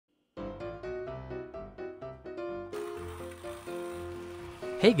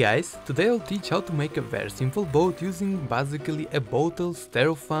Hey guys, today I'll teach how to make a very simple boat using basically a bottle,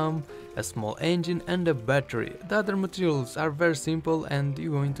 styrofoam, a small engine and a battery. The other materials are very simple and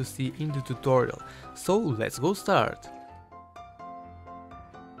you're going to see in the tutorial. So let's go start!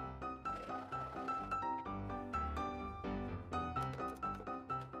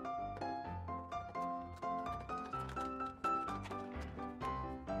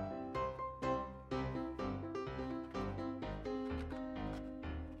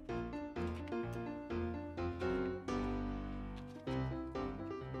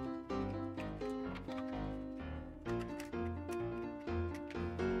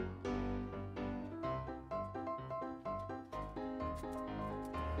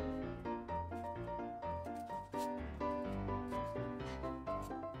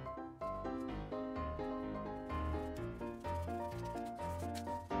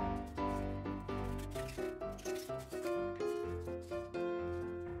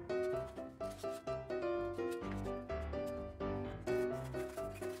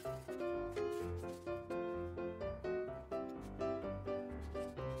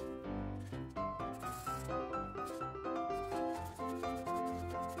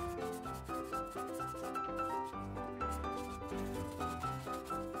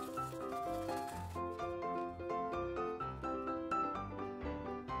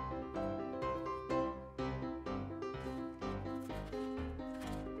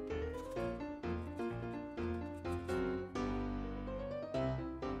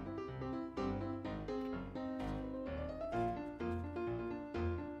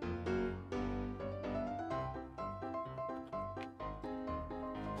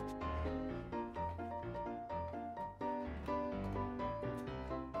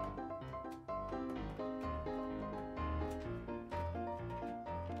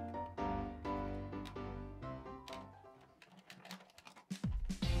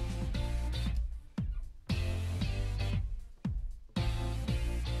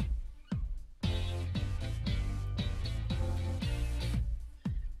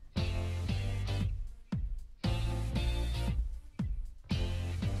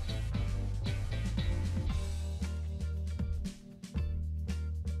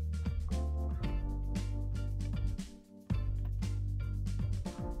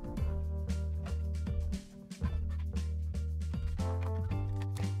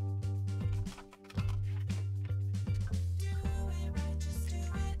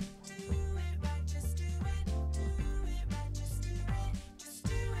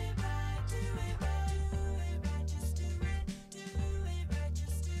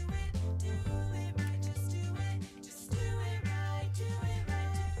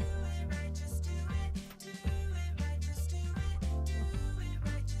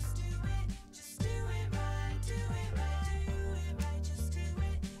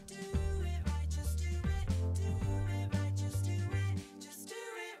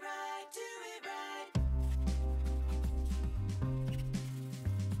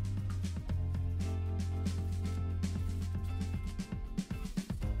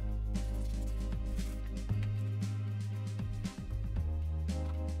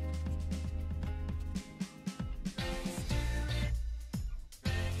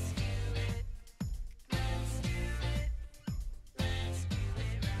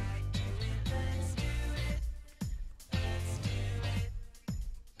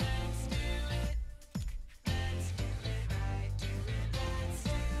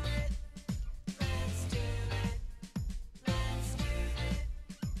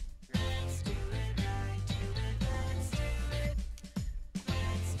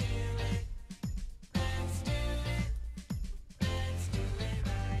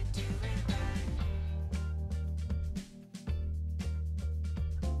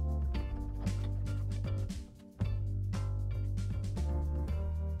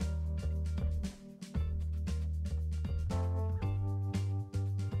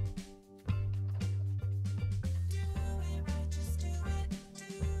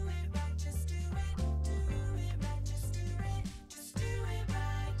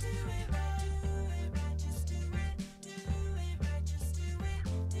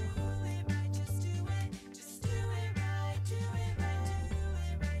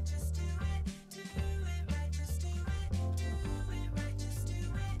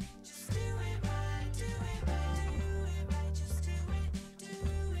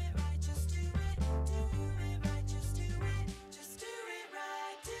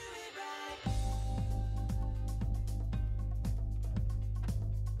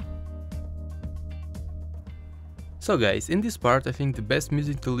 So guys, in this part I think the best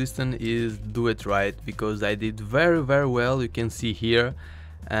music to listen is Do It Right, because I did very well, you can see here.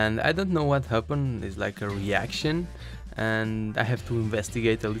 and I don't know what happened. It's like a reaction, and I have to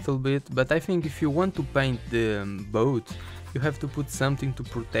investigate a little bit. But I think if you want to paint the boat, you have to put something to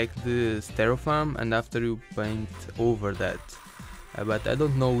protect the styrofoam, and after you paint over that. But I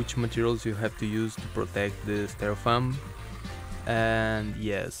don't know which materials you have to use to protect the styrofoam. And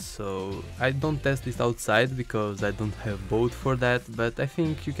yes, so I don't test this outside because I don't have boat for that, but I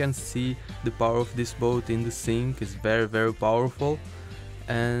think you can see the power of this boat in the sink. Is very powerful.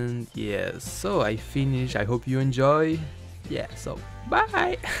 And yes, so I finished. I hope you enjoy. Yeah, so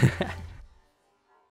bye.